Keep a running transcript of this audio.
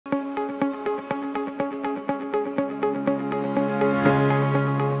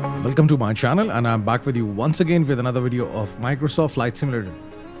Welcome to my channel, and I'm back with you once again with another video of Microsoft Flight Simulator.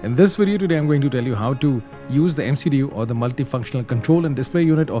 In this video today I'm going to tell you how to use the MCDU or the multifunctional control and display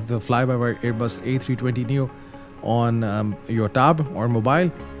unit of the Flybywire Airbus A320 Neo on your tab or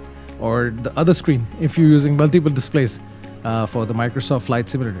mobile or the other screen if you're using multiple displays for the Microsoft Flight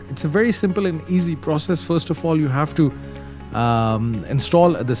Simulator. It's a very simple and easy process. First of all, you have to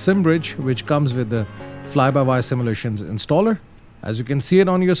install the sim bridge which comes with the Flybywire Simulations installer. As you can see it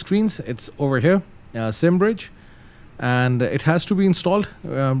on your screens, it's over here, sim bridge, and it has to be installed.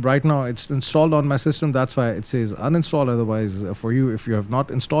 Right now it's installed on my system, that's why it says uninstall. Otherwise, for you, if you have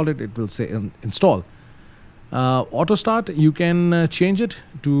not installed it, it will say install. Auto start, you can change it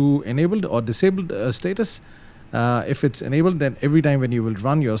to enabled or disabled status. If it's enabled, then every time when you will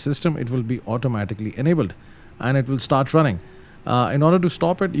run your system, it will be automatically enabled and it will start running. In order to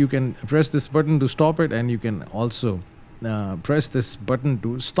stop it, you can press this button to stop it, and you can also press this button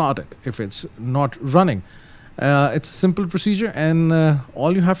to start it if it's not running. It's a simple procedure, and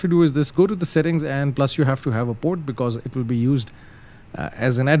all you have to do is this: go to the settings, and plus you have to have a port because it will be used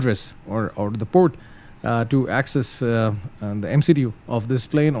as an address or the port to access the MCDU of this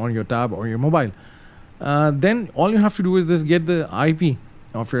plane on your tab or your mobile. Then all you have to do is this: get the IP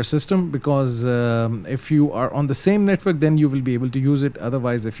of your system, because if you are on the same network, then you will be able to use it.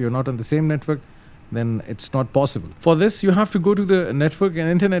 Otherwise, if you're not on the same network, then it's not possible. For this, you have to go to the network and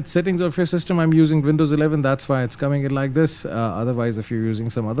internet settings of your system. I'm using Windows 11, that's why it's coming in like this. Otherwise, if you're using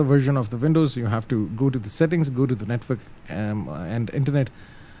some other version of the Windows, you have to go to the settings, go to the network and internet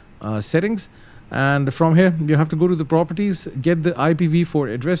settings, and from here you have to go to the properties, get the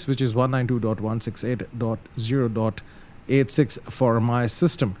IPv4 address, which is 192.168.0.86 for my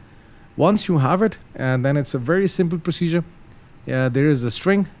system. Once you have it, and then it's a very simple procedure. There is a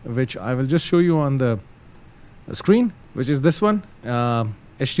string which I will just show you on the screen, which is this one: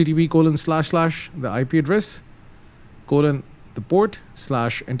 http:// the IP address colon the port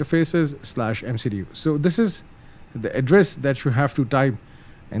 /interfaces/MCDU. So this is the address that you have to type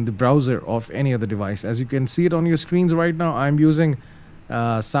in the browser of any other device. As you can see it on your screens right now, I'm using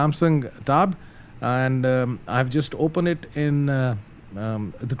Samsung tab, and I've just opened it in the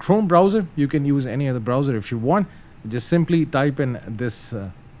Chrome browser. You can use any other browser if you want. Just simply type in this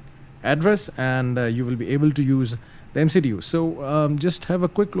address, and you will be able to use the MCDU. So just have a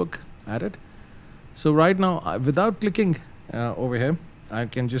quick look at it. So right now, without clicking over here, I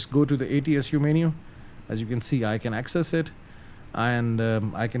can just go to the ATSU menu. As you can see, I can access it, and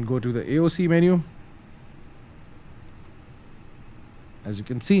I can go to the AOC menu. As you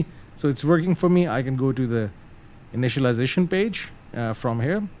can see, so it's working for me. I can go to the initialization page from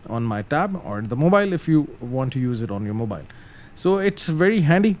here on my tab or the mobile if you want to use it on your mobile. So it's very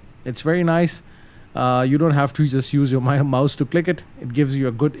handy, it's very nice. You don't have to just use your mouse to click it. It gives you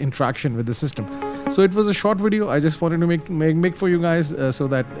a good interaction with the system. So it was a short video. I just wanted to make for you guys so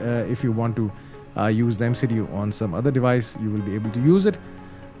that if you want to use the MCDU on some other device, you will be able to use it.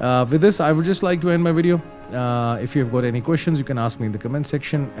 With this, I would just like to end my video. If you have got any questions, you can ask me in the comment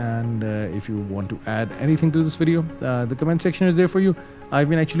section, and if you want to add anything to this video, the comment section is there for you. I've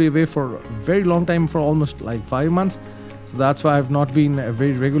been actually away for a very long time, for almost like 5 months, so that's why I've not been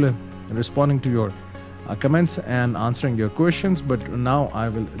very regular in responding to your comments and answering your questions, but now I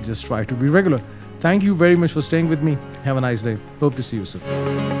will just try to be regular. Thank you very much for staying with me. Have a nice day. Hope to see you soon.